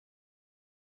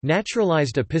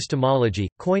Naturalized epistemology,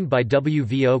 coined by W.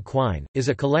 V. O. Quine, is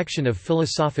a collection of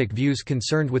philosophic views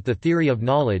concerned with the theory of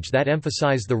knowledge that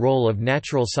emphasize the role of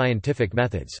natural scientific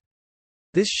methods.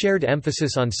 This shared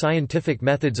emphasis on scientific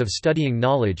methods of studying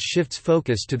knowledge shifts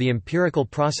focus to the empirical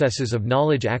processes of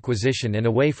knowledge acquisition and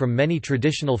away from many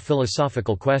traditional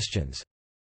philosophical questions.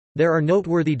 There are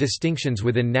noteworthy distinctions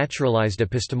within naturalized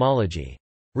epistemology.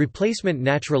 Replacement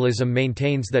naturalism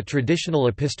maintains that traditional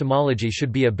epistemology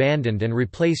should be abandoned and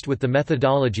replaced with the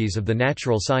methodologies of the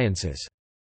natural sciences.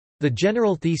 The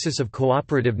general thesis of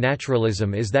cooperative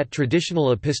naturalism is that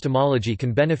traditional epistemology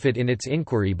can benefit in its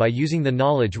inquiry by using the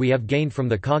knowledge we have gained from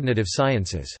the cognitive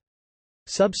sciences.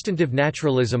 Substantive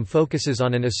naturalism focuses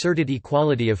on an asserted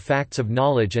equality of facts of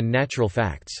knowledge and natural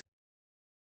facts.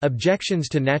 Objections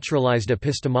to naturalized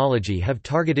epistemology have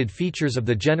targeted features of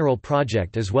the general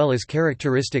project as well as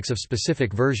characteristics of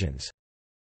specific versions.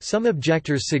 Some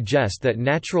objectors suggest that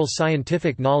natural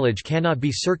scientific knowledge cannot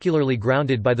be circularly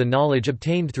grounded by the knowledge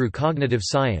obtained through cognitive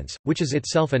science, which is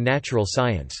itself a natural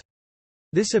science.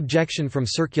 This objection from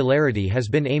circularity has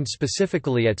been aimed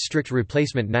specifically at strict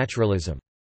replacement naturalism.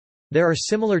 There are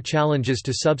similar challenges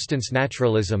to substance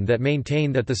naturalism that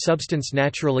maintain that the substance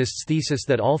naturalists' thesis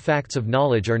that all facts of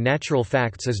knowledge are natural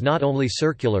facts is not only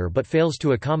circular but fails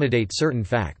to accommodate certain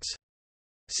facts.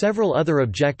 Several other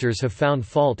objectors have found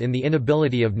fault in the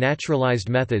inability of naturalized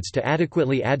methods to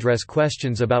adequately address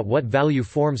questions about what value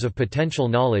forms of potential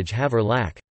knowledge have or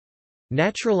lack.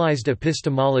 Naturalized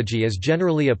epistemology is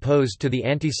generally opposed to the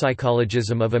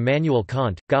anti-psychologism of Immanuel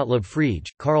Kant, Gottlob Frege,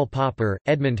 Karl Popper,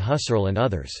 Edmund Husserl and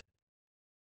others.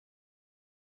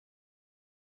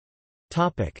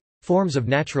 Forms of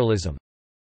naturalism.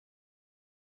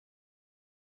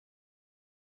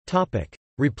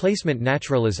 Replacement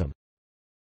naturalism.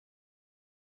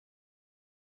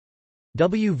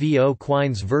 W. V. O.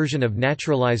 Quine's version of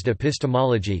naturalized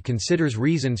epistemology considers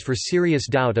reasons for serious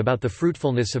doubt about the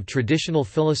fruitfulness of traditional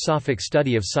philosophic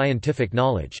study of scientific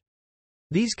knowledge.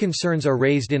 These concerns are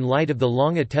raised in light of the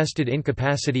long-attested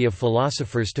incapacity of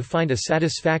philosophers to find a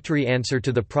satisfactory answer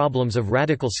to the problems of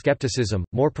radical skepticism,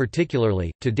 more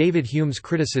particularly, to David Hume's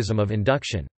criticism of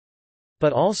induction.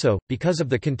 But also, because of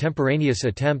the contemporaneous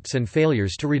attempts and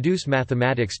failures to reduce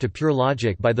mathematics to pure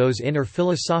logic by those in or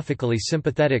philosophically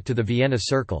sympathetic to the Vienna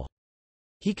Circle.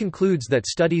 He concludes that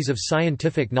studies of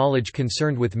scientific knowledge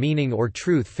concerned with meaning or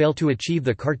truth fail to achieve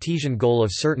the Cartesian goal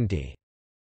of certainty.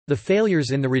 The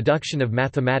failures in the reduction of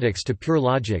mathematics to pure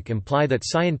logic imply that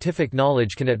scientific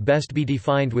knowledge can at best be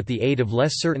defined with the aid of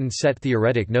less certain set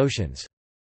theoretic notions.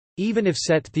 Even if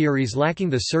set theories lacking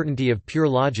the certainty of pure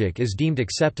logic is deemed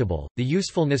acceptable, the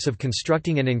usefulness of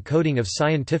constructing an encoding of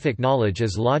scientific knowledge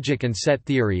as logic and set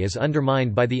theory is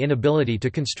undermined by the inability to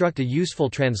construct a useful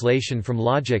translation from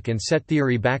logic and set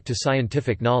theory back to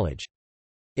scientific knowledge.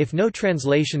 If no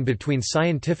translation between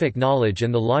scientific knowledge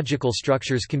and the logical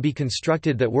structures can be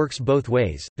constructed that works both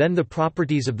ways, then the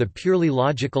properties of the purely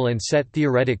logical and set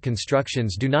theoretic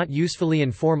constructions do not usefully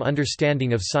inform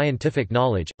understanding of scientific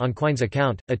knowledge. On Quine's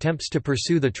account, attempts to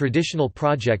pursue the traditional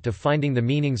project of finding the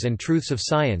meanings and truths of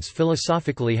science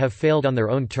philosophically have failed on their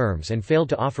own terms and failed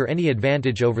to offer any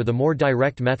advantage over the more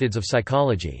direct methods of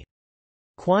psychology.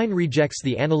 Quine rejects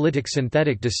the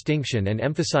analytic-synthetic distinction and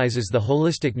emphasizes the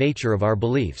holistic nature of our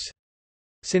beliefs.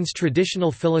 Since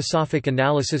traditional philosophic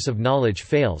analysis of knowledge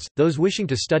fails, those wishing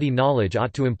to study knowledge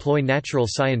ought to employ natural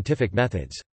scientific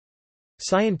methods.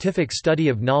 Scientific study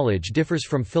of knowledge differs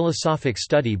from philosophic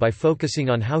study by focusing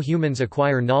on how humans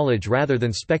acquire knowledge rather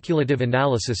than speculative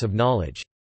analysis of knowledge.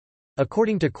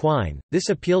 According to Quine, this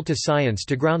appeal to science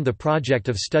to ground the project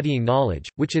of studying knowledge,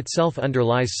 which itself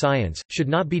underlies science, should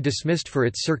not be dismissed for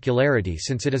its circularity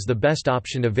since it is the best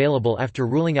option available after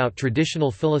ruling out traditional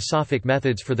philosophic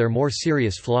methods for their more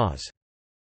serious flaws.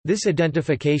 This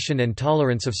identification and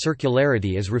tolerance of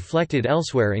circularity is reflected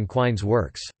elsewhere in Quine's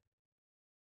works.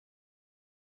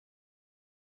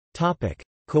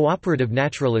 Cooperative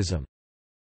naturalism.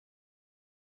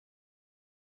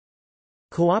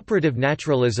 Cooperative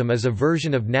naturalism is a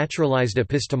version of naturalized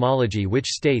epistemology which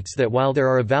states that while there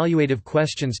are evaluative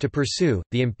questions to pursue,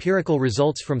 the empirical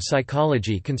results from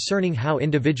psychology concerning how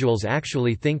individuals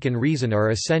actually think and reason are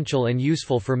essential and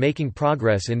useful for making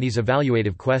progress in these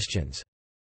evaluative questions.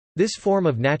 This form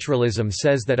of naturalism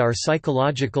says that our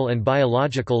psychological and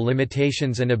biological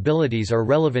limitations and abilities are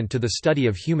relevant to the study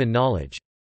of human knowledge.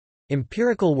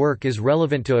 Empirical work is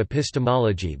relevant to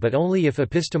epistemology but only if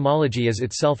epistemology is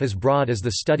itself as broad as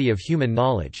the study of human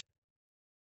knowledge.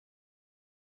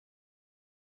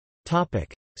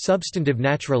 Substantive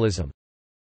naturalism.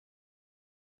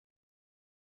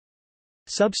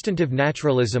 Substantive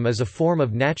naturalism is a form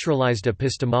of naturalized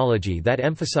epistemology that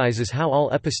emphasizes how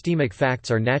all epistemic facts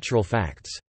are natural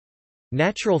facts.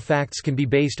 Natural facts can be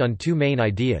based on two main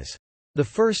ideas. The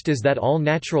first is that all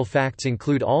natural facts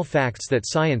include all facts that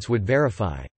science would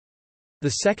verify. The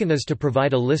second is to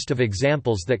provide a list of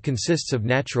examples that consists of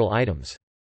natural items.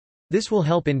 This will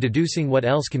help in deducing what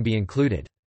else can be included.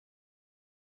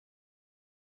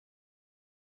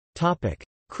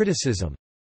 Criticism.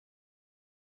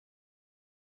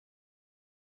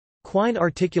 Quine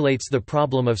articulates the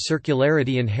problem of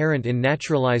circularity inherent in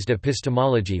naturalized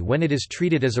epistemology when it is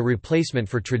treated as a replacement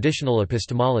for traditional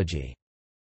epistemology.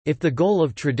 If the goal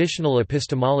of traditional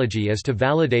epistemology is to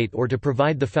validate or to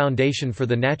provide the foundation for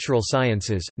the natural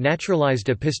sciences, naturalized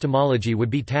epistemology would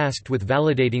be tasked with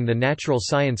validating the natural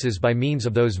sciences by means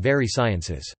of those very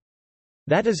sciences.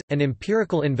 That is, an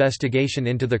empirical investigation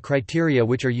into the criteria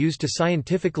which are used to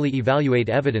scientifically evaluate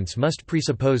evidence must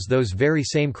presuppose those very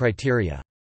same criteria.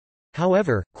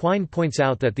 However, Quine points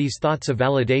out that these thoughts of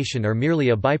validation are merely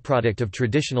a byproduct of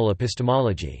traditional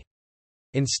epistemology.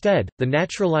 Instead, the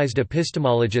naturalized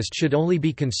epistemologist should only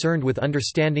be concerned with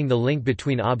understanding the link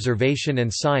between observation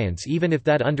and science, even if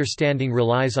that understanding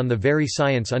relies on the very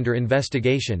science under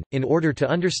investigation. In order to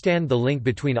understand the link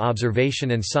between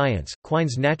observation and science,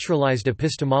 Quine's naturalized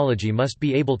epistemology must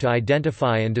be able to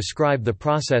identify and describe the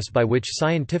process by which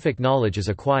scientific knowledge is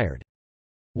acquired.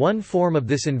 One form of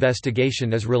this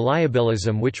investigation is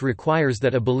reliabilism, which requires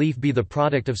that a belief be the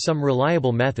product of some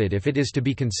reliable method if it is to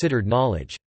be considered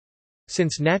knowledge.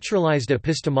 Since naturalized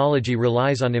epistemology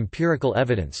relies on empirical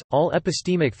evidence, all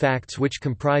epistemic facts which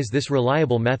comprise this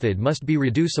reliable method must be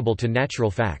reducible to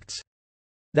natural facts.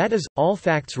 That is, all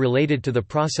facts related to the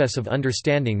process of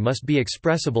understanding must be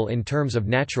expressible in terms of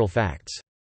natural facts.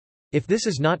 If this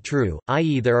is not true,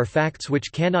 i.e. there are facts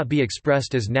which cannot be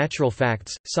expressed as natural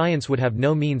facts, science would have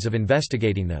no means of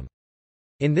investigating them.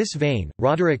 In this vein,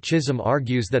 Roderick Chisholm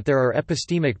argues that there are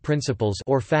epistemic principles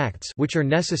or facts which are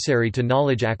necessary to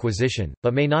knowledge acquisition,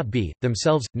 but may not be,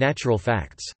 themselves, natural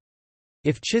facts.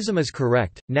 If Chisholm is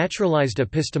correct, naturalized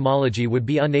epistemology would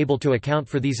be unable to account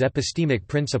for these epistemic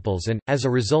principles and, as a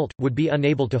result, would be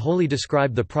unable to wholly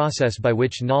describe the process by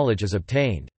which knowledge is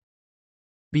obtained.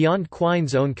 Beyond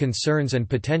Quine's own concerns and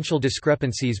potential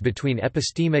discrepancies between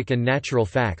epistemic and natural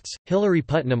facts, Hilary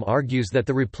Putnam argues that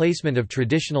the replacement of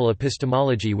traditional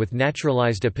epistemology with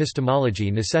naturalized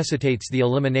epistemology necessitates the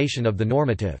elimination of the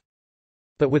normative.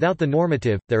 But without the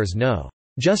normative, there is no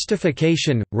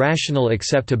justification, rational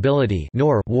acceptability,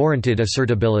 nor warranted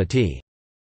assertability.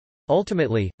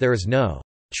 Ultimately, there is no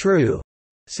true,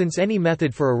 since any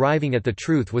method for arriving at the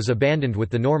truth was abandoned with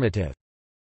the normative.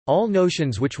 All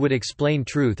notions which would explain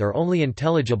truth are only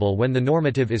intelligible when the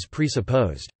normative is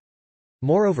presupposed.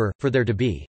 Moreover, for there to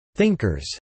be thinkers,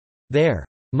 there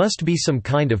must be some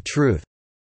kind of truth.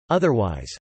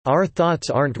 Otherwise, our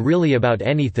thoughts aren't really about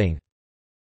anything.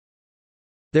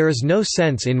 There is no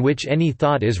sense in which any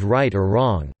thought is right or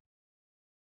wrong.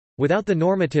 Without the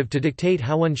normative to dictate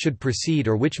how one should proceed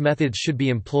or which methods should be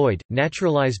employed,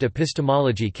 naturalized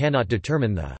epistemology cannot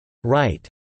determine the right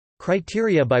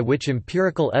criteria by which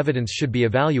empirical evidence should be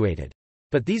evaluated.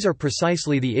 But these are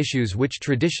precisely the issues which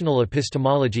traditional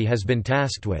epistemology has been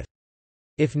tasked with.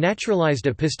 If naturalized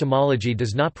epistemology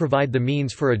does not provide the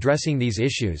means for addressing these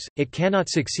issues, it cannot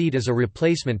succeed as a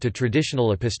replacement to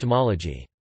traditional epistemology.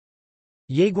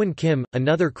 Jaegwon Kim,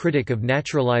 another critic of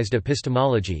naturalized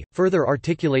epistemology, further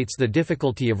articulates the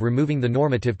difficulty of removing the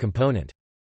normative component.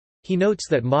 He notes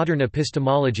that modern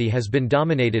epistemology has been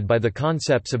dominated by the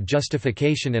concepts of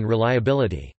justification and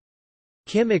reliability.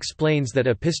 Kim explains that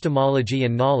epistemology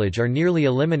and knowledge are nearly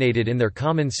eliminated in their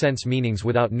common sense meanings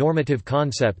without normative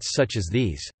concepts such as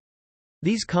these.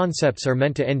 These concepts are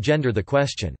meant to engender the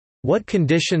question, what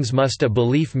conditions must a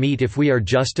belief meet if we are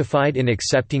justified in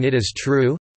accepting it as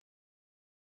true?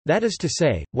 That is to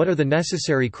say, what are the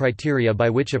necessary criteria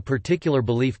by which a particular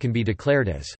belief can be declared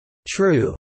as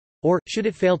true? Or, should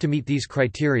it fail to meet these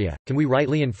criteria, can we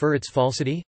rightly infer its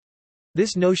falsity?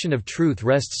 This notion of truth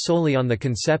rests solely on the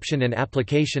conception and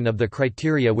application of the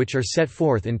criteria which are set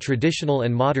forth in traditional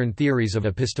and modern theories of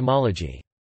epistemology.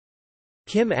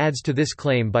 Kim adds to this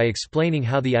claim by explaining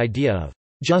how the idea of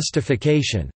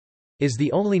justification is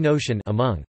the only notion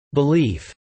among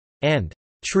belief and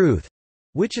truth,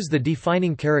 which is the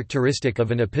defining characteristic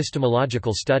of an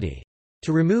epistemological study.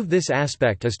 To remove this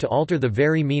aspect is to alter the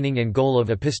very meaning and goal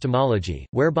of epistemology,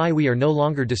 whereby we are no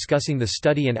longer discussing the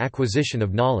study and acquisition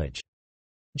of knowledge.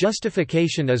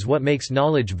 Justification is what makes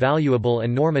knowledge valuable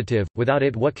and normative, without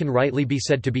it what can rightly be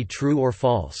said to be true or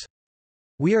false.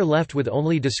 We are left with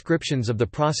only descriptions of the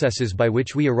processes by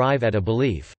which we arrive at a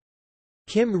belief.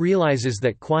 Kim realizes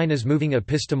that Quine is moving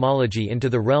epistemology into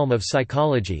the realm of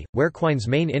psychology, where Quine's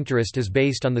main interest is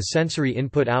based on the sensory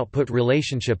input-output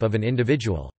relationship of an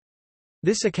individual.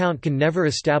 This account can never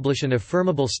establish an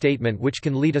affirmable statement which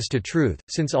can lead us to truth,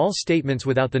 since all statements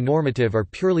without the normative are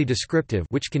purely descriptive,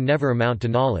 which can never amount to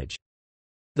knowledge.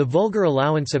 The vulgar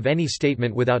allowance of any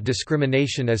statement without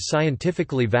discrimination as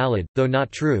scientifically valid, though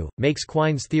not true, makes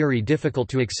Quine's theory difficult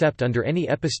to accept under any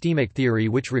epistemic theory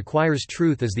which requires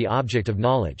truth as the object of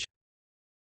knowledge.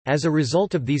 As a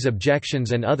result of these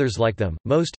objections and others like them,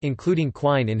 most, including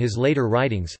Quine in his later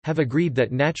writings, have agreed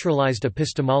that naturalized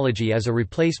epistemology as a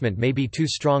replacement may be too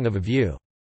strong of a view.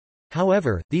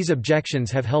 However, these objections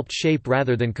have helped shape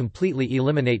rather than completely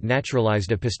eliminate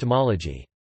naturalized epistemology.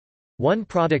 One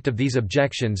product of these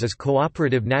objections is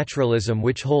cooperative naturalism,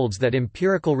 which holds that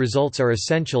empirical results are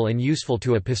essential and useful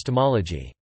to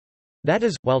epistemology. That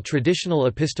is, while traditional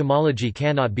epistemology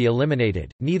cannot be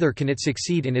eliminated, neither can it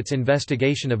succeed in its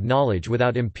investigation of knowledge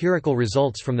without empirical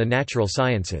results from the natural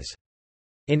sciences.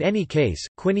 In any case,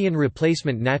 Quinean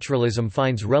replacement naturalism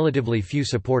finds relatively few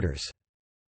supporters.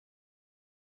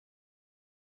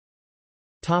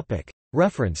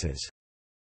 References.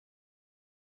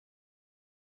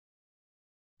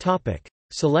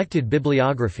 Selected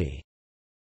bibliography.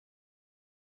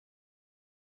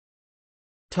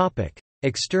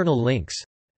 External links.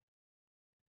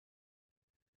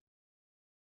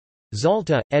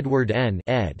 Zalta, Edward N.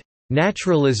 ed.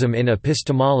 Naturalism in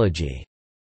Epistemology.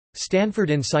 Stanford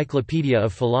Encyclopedia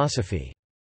of Philosophy.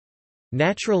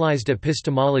 Naturalized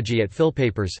Epistemology at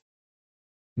Philpapers.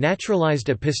 Naturalized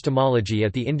Epistemology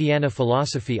at the Indiana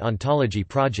Philosophy Ontology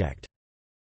Project.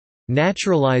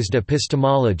 Naturalized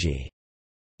Epistemology.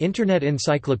 Internet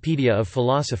Encyclopedia of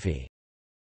Philosophy.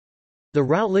 The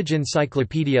Routledge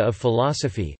Encyclopedia of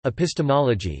Philosophy,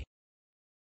 Epistemology.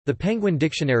 The Penguin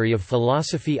Dictionary of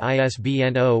Philosophy,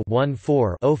 ISBN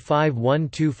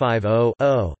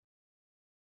 0-14-051250-0.